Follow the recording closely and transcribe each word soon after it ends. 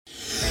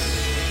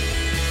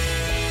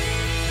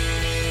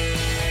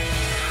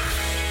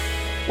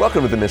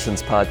Welcome to the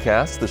Missions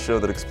Podcast, the show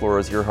that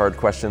explores your hard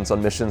questions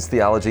on missions,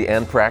 theology,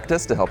 and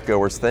practice to help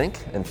goers think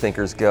and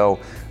thinkers go.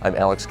 I'm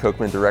Alex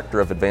Kochman, Director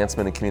of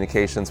Advancement and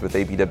Communications with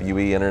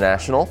ABWE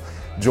International,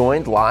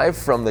 joined live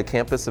from the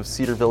campus of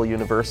Cedarville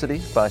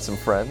University by some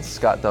friends.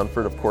 Scott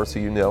Dunford, of course, who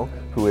you know,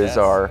 who is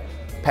our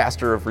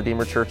pastor of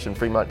Redeemer Church in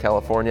Fremont,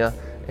 California,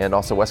 and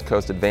also West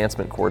Coast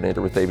Advancement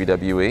Coordinator with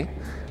ABWE.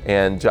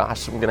 And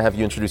Josh, I'm going to have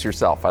you introduce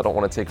yourself. I don't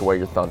want to take away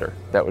your thunder.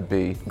 That would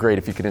be great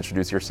if you could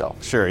introduce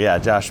yourself. Sure, yeah,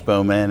 Josh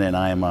Bowman, and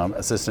I'm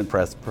Assistant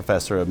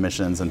Professor of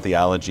Missions and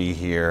Theology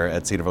here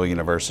at Cedarville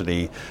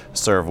University.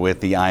 Served with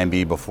the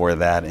IMB before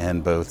that in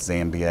both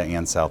Zambia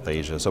and South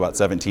Asia. So about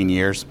 17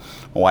 years.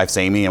 My wife's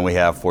Amy, and we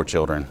have 4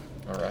 children.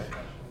 All right.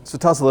 So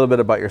tell us a little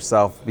bit about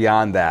yourself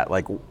beyond that.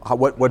 Like,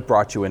 what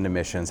brought you into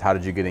missions? How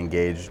did you get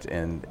engaged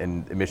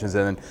in missions?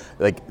 And then,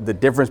 like, the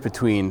difference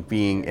between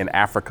being in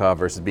Africa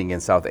versus being in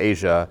South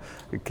Asia.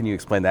 Can you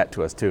explain that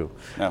to us too?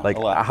 Like,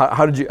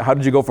 how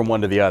did you go from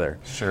one to the other?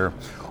 Sure.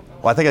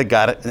 Well, I think I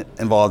got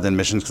involved in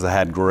missions because I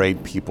had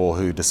great people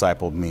who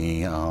discipled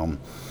me,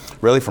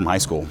 really from high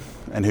school,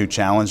 and who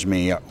challenged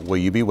me. Will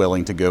you be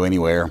willing to go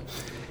anywhere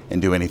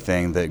and do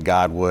anything that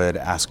God would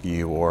ask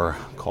you or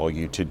call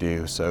you to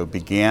do? So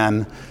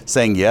began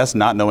saying yes,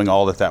 not knowing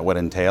all that would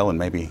entail, and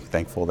maybe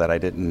thankful that I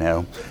didn't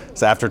know.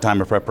 So after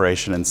time of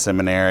preparation in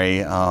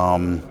seminary,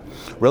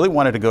 really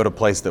wanted to go to a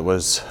place that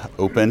was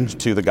open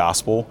to the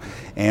gospel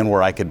and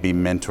where I could be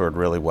mentored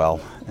really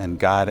well. And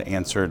God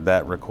answered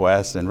that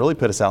request and really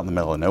put us out in the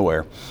middle of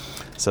nowhere.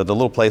 So the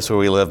little place where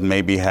we lived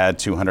maybe had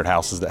 200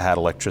 houses that had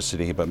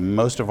electricity, but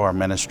most of our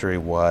ministry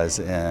was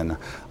in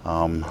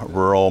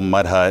rural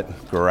mud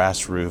hut,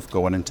 grass roof,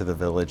 going into the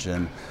village.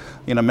 And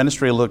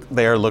ministry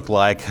looked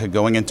like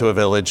going into a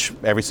village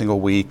every single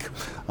week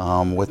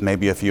with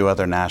maybe a few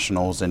other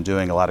nationals and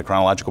doing a lot of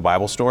chronological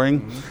Bible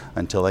storying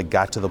until they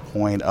got to the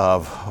point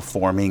of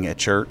forming a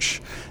church.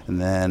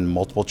 And then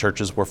multiple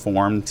churches were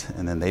formed,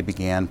 and then they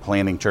began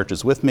planning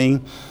churches with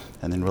me,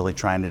 and then really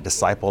trying to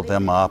disciple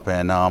them up,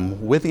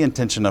 and with the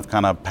intention of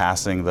kind of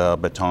passing the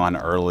baton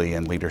early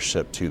in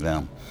leadership to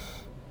them.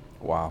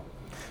 Wow.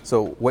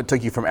 So what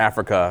took you from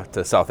Africa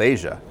to South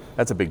Asia?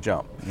 That's a big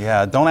jump.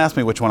 Yeah, don't ask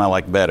me which one I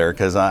like better,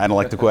 because I don't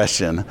like the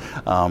question.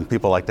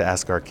 People like to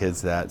ask our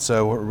kids that.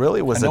 So it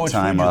really was a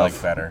time of... I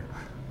like better.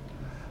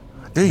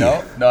 Do you?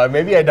 No,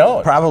 maybe I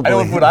don't. Probably.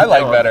 I know what I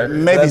like better.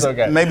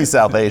 Maybe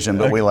South Asian,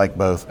 but we like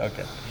both.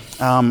 Okay.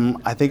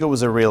 I think it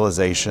was a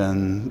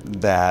realization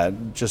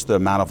that just the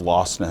amount of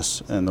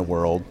lostness in the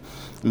world.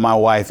 My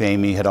wife,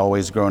 Amy, had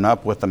always grown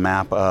up with the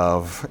map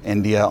of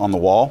India on the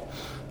wall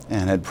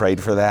and had prayed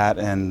for that.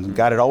 And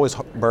God had always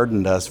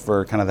burdened us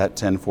for kind of that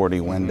 1040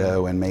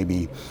 window, and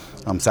maybe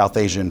South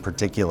Asia in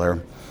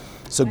particular.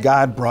 So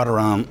God brought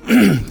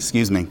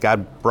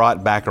God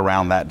brought back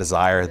around that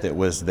desire that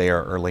was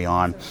there early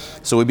on.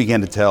 So we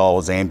began to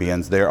tell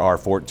Zambians, there are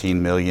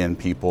 14 million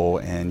people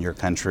in your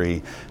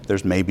country.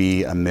 There's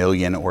maybe 1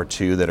 million or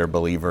 2 that are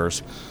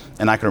believers.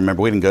 And I can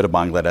remember, we didn't go to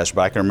Bangladesh,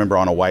 but I can remember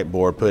on a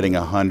whiteboard putting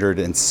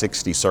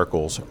 160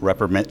 circles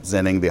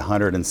representing the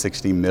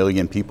 160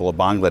 million people of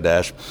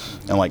Bangladesh,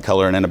 and like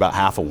coloring in about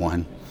half of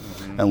one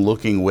and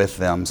looking with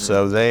them.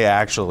 So they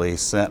actually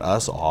sent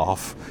us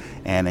off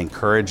and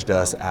encouraged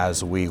us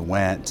as we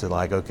went to,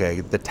 like,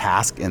 okay, the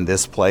task in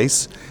this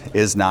place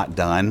is not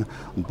done,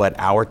 but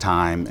our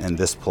time in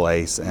this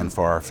place and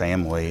for our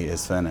family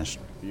is finished.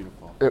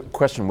 Beautiful.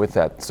 Question with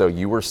that. So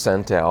you were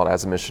sent out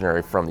as a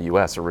missionary from the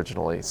U.S.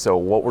 originally. So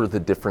what were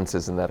the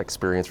differences in that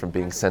experience from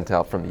being sent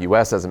out from the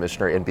U.S. as a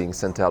missionary and being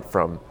sent out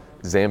from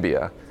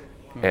Zambia?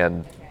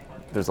 And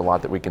there's a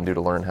lot that we can do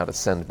to learn how to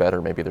send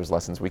better. Maybe there's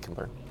lessons we can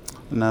learn.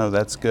 No,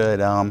 that's good.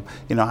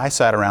 I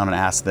sat around and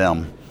asked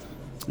them.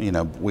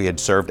 We had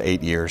served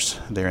 8 years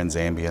there in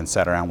Zambia and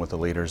sat around with the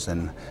leaders,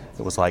 and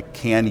it was like,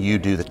 can you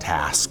do the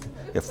task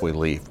if we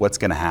leave? What's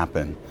going to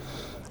happen?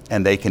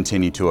 And they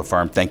continue to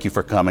affirm, thank you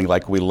for coming.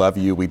 Like, we love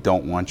you. We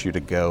don't want you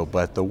to go,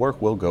 but the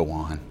work will go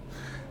on,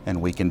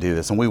 and we can do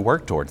this. And we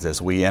worked towards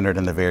this. We entered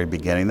in the very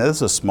beginning. This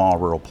is a small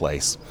rural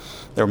place.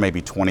 There were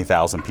maybe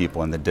 20,000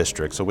 people in the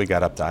district. So we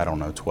got up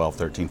to, 12,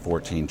 13,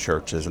 14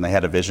 churches. And they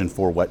had a vision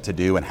for what to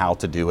do and how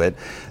to do it.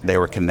 They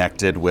were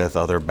connected with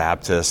other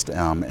Baptists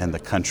in the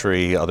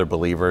country, other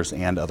believers,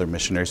 and other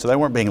missionaries. So they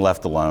weren't being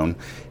left alone,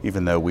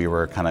 even though we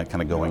were kind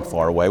of going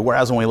far away.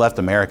 Whereas when we left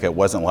America, it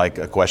wasn't like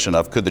a question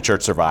of, could the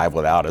church survive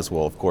without us?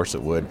 Well, of course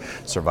it would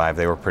survive.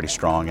 They were pretty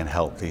strong and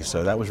healthy.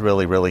 So that was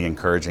really, really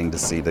encouraging to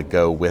see, to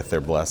go with their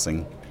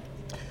blessing.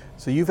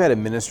 So you've had a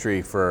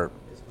ministry for,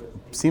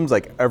 seems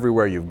like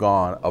everywhere you've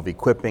gone, of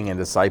equipping and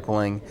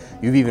discipling.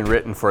 You've even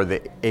written for the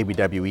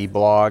ABWE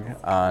blog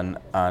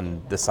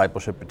on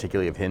discipleship,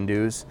 particularly of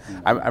Hindus.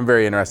 I'm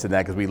very interested in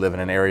that because we live in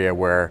an area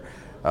where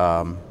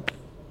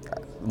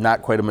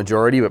not quite a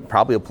majority, but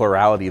probably a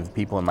plurality of the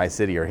people in my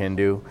city are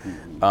Hindu.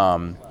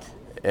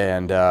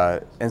 And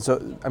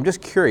so I'm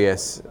just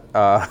curious.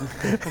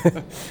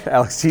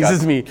 Alex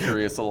teases me.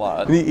 Curious a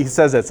lot. He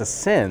says that's a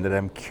sin, that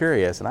I'm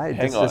curious, and I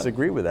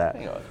disagree with that.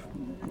 Hang on.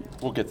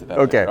 We'll get to that.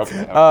 Okay.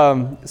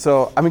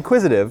 So I'm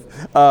inquisitive.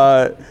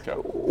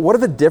 What are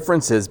the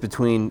differences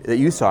that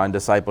you saw in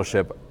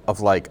discipleship of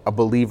like a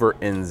believer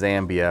in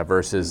Zambia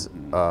versus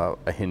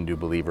a Hindu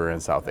believer in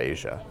South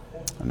Asia?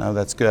 No,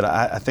 that's good.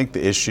 I think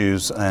the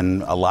issues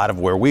and a lot of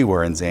where we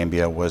were in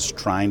Zambia was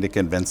trying to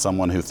convince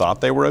someone who thought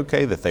they were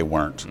okay that they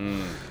weren't.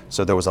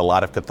 So there was a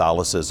lot of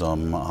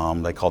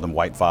Catholicism. They called them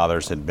white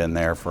fathers, had been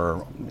there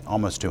for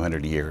almost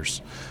 200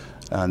 years.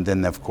 And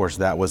then, of course,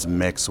 that was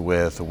mixed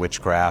with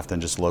witchcraft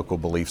and just local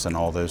beliefs and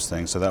all those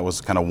things. So that was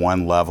kind of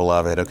one level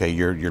of it. Okay,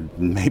 you're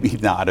maybe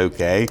not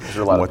okay. Is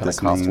there a lot of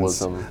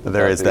Pentecostalism?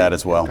 There is that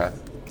as well. Okay.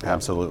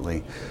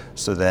 Absolutely.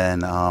 So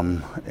then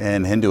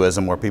in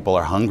Hinduism, where people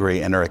are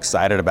hungry and are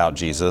excited about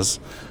Jesus,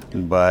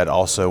 but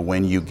also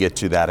when you get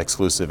to that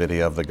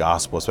exclusivity of the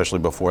gospel, especially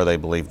before they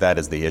believe, that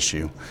is the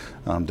issue,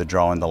 the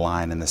drawing the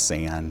line in the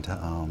sand.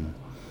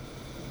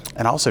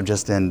 And also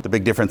just in the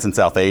big difference in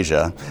South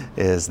Asia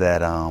is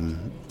that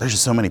there's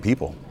just so many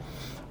people.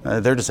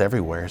 They're just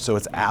everywhere. So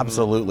it's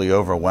absolutely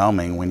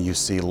overwhelming when you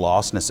see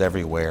lostness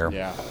everywhere.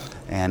 Yeah.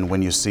 And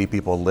when you see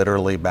people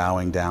literally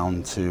bowing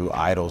down to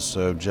idols.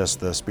 So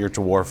just the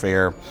spiritual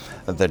warfare,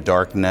 the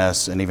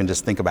darkness, and even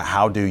just think about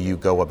how do you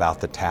go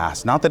about the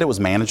task. Not that it was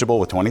manageable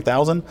with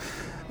 20,000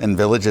 and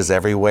villages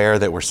everywhere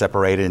that were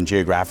separated and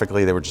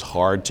geographically they were just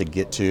hard to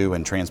get to,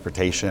 and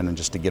transportation and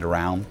just to get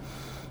around.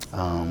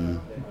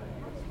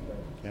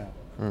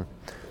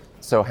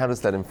 So how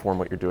does that inform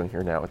what you're doing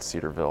here now at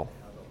Cedarville?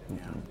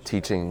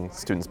 Teaching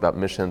students about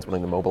missions,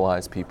 wanting to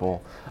mobilize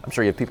people. I'm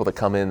sure you have people that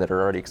come in that are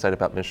already excited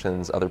about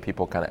missions, other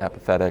people kind of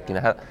apathetic.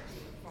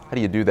 How do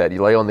you do that?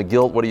 You lay on the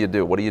guilt. What do you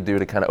do? What do you do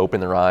to kind of open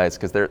their eyes?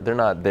 Because they're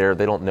not there.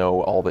 They don't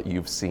know all that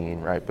you've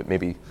seen, right? But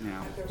maybe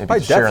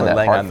sharing that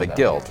laying heart on the them.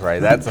 guilt, right?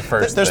 That's the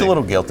first. There's thing. a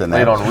little guilt in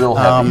there. Laid on real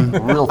heavy,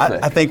 real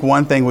thick. I think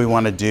one thing we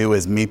want to do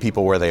is meet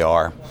people where they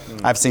are.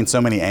 I've seen so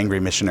many angry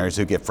missionaries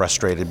who get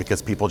frustrated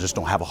because people just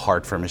don't have a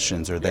heart for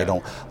missions, or they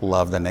don't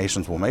love the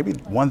nations. Well, maybe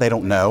one, they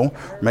don't know,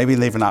 or maybe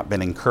they've not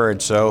been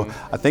encouraged. So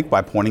I think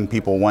by pointing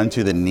people, one,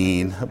 to the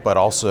need, but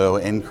also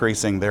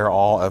increasing their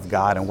awe of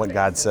God and what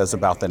God says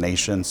about the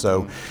nation.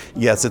 So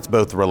yes, it's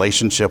both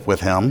relationship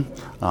with Him,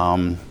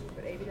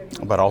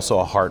 but also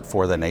a heart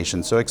for the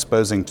nation. So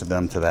exposing to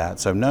them to that.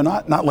 So no,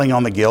 not laying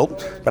on the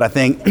guilt, but I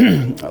think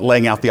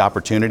laying out the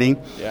opportunity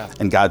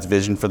and God's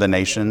vision for the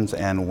nations.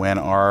 And when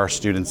our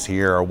students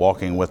here are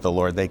walking with the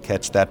Lord, they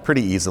catch that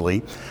pretty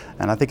easily.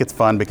 And I think it's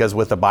fun because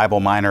with the Bible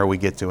minor, we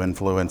get to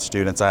influence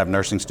students. I have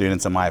nursing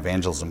students in my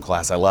evangelism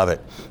class. I love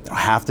it. They don't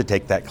have to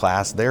take that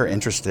class. They're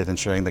interested in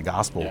sharing the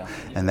gospel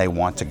and they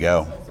want to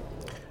go.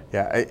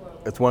 Yeah,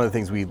 it's one of the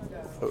things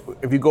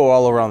if you go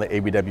all around the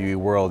ABWE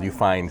world, you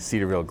find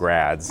Cedarville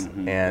grads,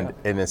 and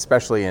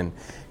especially in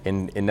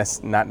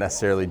not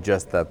necessarily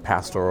just the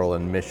pastoral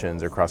and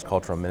missions or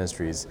cross-cultural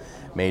ministries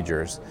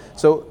majors.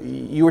 So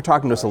you were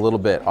talking to us a little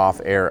bit off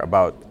air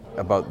about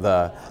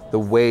the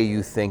way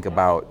you think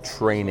about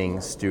training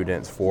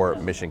students for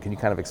mission. Can you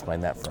kind of explain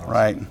that for us?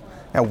 Right.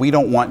 Now, we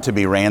don't want to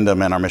be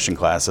random in our mission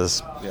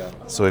classes.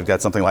 So we've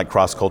got something like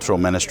cross-cultural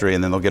ministry,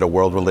 and then they'll get a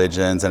world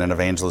religions and an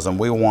evangelism.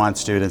 We want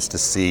students to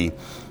see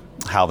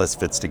how this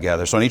fits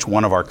together. So in each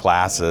one of our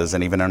classes,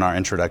 and even in our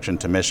introduction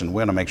to mission, we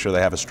want to make sure they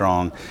have a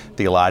strong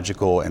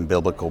theological and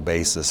biblical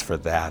basis for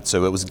that.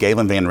 So it was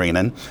Galen Van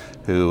Reenen,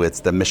 who it's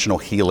the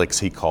missional helix,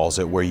 he calls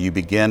it, where you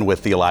begin with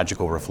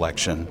theological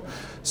reflection.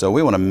 So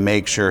we want to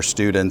make sure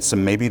students,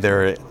 and maybe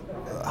their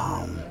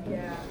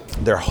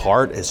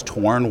heart is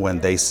torn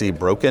when they see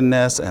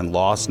brokenness and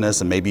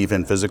lostness and maybe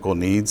even physical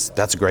needs.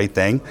 That's a great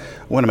thing.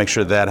 We want to make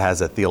sure that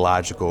has a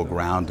theological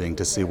grounding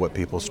to see what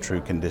people's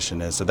true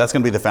condition is. So that's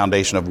going to be the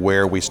foundation of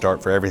where we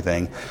start for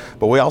everything.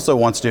 But we also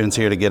want students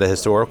here to get a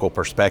historical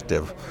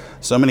perspective.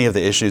 So many of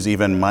the issues,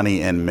 even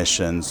money in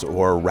missions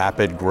or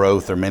rapid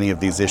growth or many of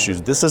these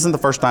issues, this isn't the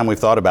first time we've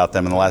thought about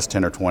them in the last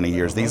 10 or 20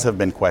 years. These have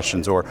been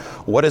questions. Or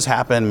what has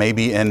happened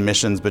maybe in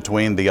missions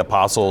between the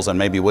apostles and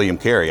maybe William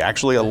Carey?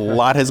 Actually, a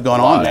lot has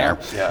gone on there.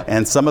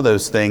 And some of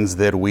those things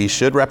that we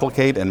should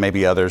replicate and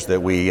maybe others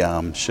that we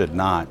should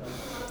not.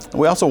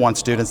 We also want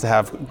students to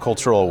have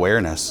cultural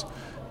awareness,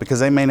 because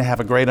they may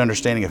have a great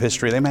understanding of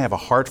history, they may have a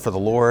heart for the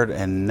Lord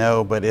and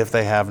know, but if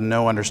they have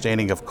no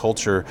understanding of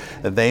culture,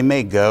 they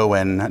may go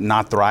and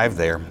not thrive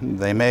there.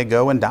 They may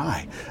go and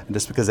die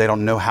just because they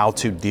don't know how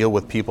to deal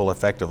with people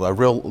effectively. A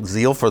real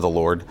zeal for the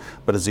Lord,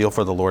 but a zeal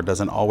for the Lord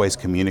doesn't always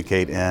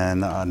communicate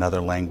in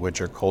another language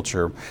or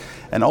culture.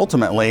 And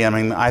ultimately,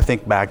 I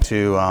think back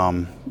to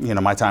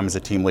my time as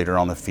a team leader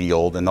on the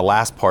field, and the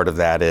last part of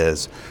that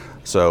is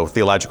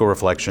theological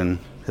reflection,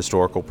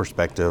 historical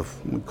perspective,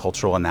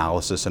 cultural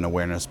analysis and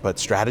awareness, but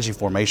strategy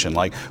formation.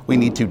 Like, we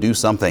need to do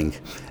something,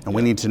 and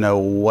we need to know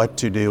what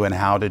to do and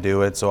how to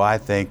do it. So I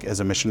think as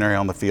a missionary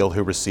on the field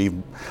who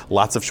received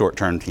lots of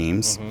short-term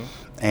teams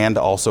and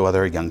also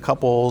other young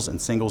couples and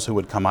singles who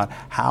would come out,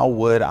 how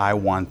would I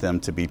want them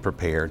to be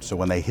prepared so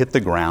when they hit the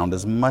ground,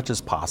 as much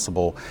as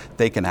possible,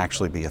 they can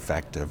actually be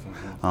effective.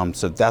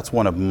 So that's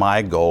one of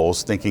my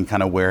goals, thinking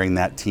kind of wearing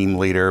that team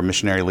leader,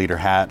 missionary leader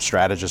hat,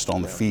 strategist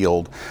on the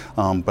field,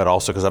 but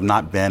also because I've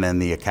not been in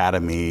the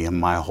academy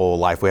my whole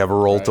life. We have a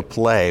role to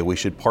play. We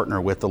should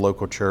partner with the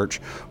local church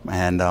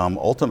and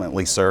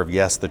ultimately serve,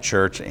 yes, the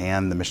church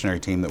and the missionary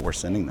team that we're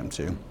sending them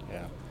to.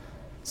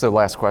 So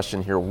last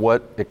question here,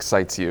 what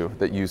excites you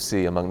that you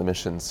see among the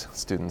missions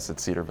students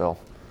at Cedarville?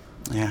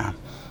 Yeah,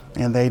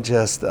 and they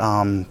just,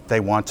 they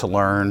want to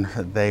learn,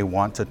 they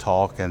want to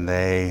talk, and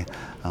they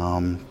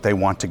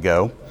want to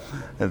go.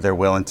 They're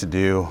willing to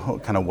do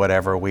kind of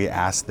whatever we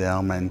ask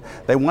them, and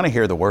they want to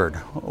hear the word.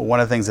 One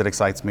of the things that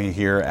excites me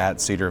here at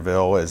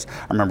Cedarville is,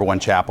 I remember one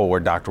chapel where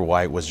Dr.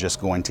 White was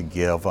just going to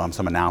give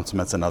some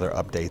announcements and other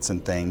updates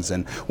and things,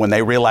 and when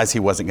they realized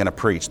he wasn't going to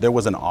preach, there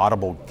was an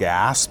audible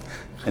gasp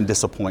and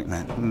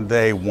disappointment.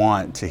 They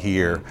want to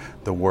hear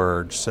the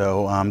word.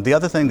 So the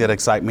other thing that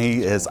excites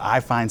me is I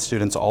find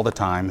students all the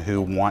time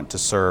who want to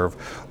serve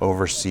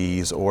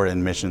overseas or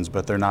in missions,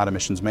 but they're not a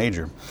missions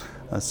major.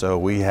 So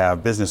we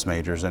have business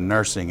majors and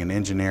nursing and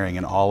engineering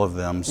and all of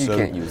them. You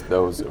can't use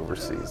those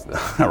overseas,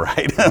 though.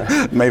 Right.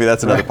 Maybe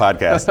that's another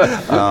podcast.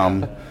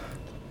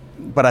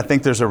 But I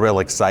think there's a real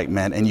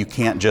excitement, and you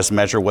can't just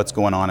measure what's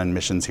going on in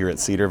missions here at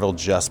Cedarville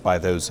just by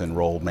those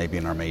enrolled maybe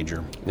in our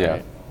major. Yeah.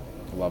 Right.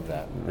 Love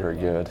that. Very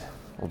good.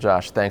 Well,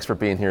 Josh, thanks for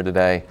being here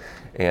today.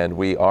 And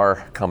we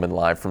are coming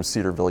live from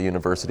Cedarville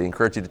University. I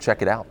encourage you to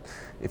check it out.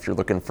 If you're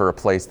looking for a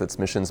place that's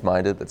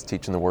missions-minded, that's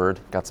teaching the word,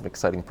 got some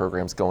exciting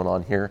programs going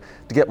on here.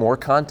 To get more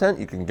content,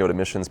 you can go to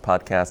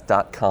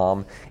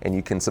missionspodcast.com and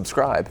you can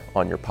subscribe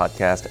on your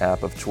podcast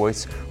app of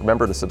choice.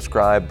 Remember to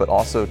subscribe, but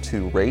also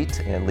to rate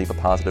and leave a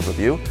positive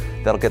review.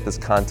 That'll get this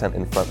content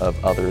in front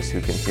of others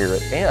who can hear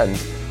it. And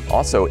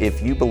also,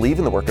 if you believe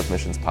in the work of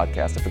Missions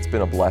Podcast, if it's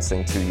been a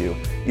blessing to you,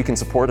 you can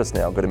support us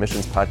now. Go to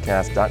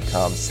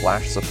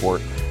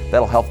missionspodcast.com/support.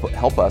 That'll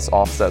help us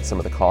offset some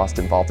of the cost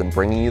involved in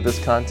bringing you this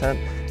content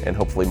and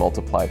hopefully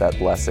multiply that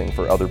blessing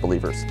for other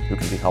believers who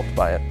can be helped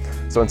by it.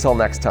 So until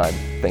next time,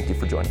 thank you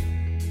for joining.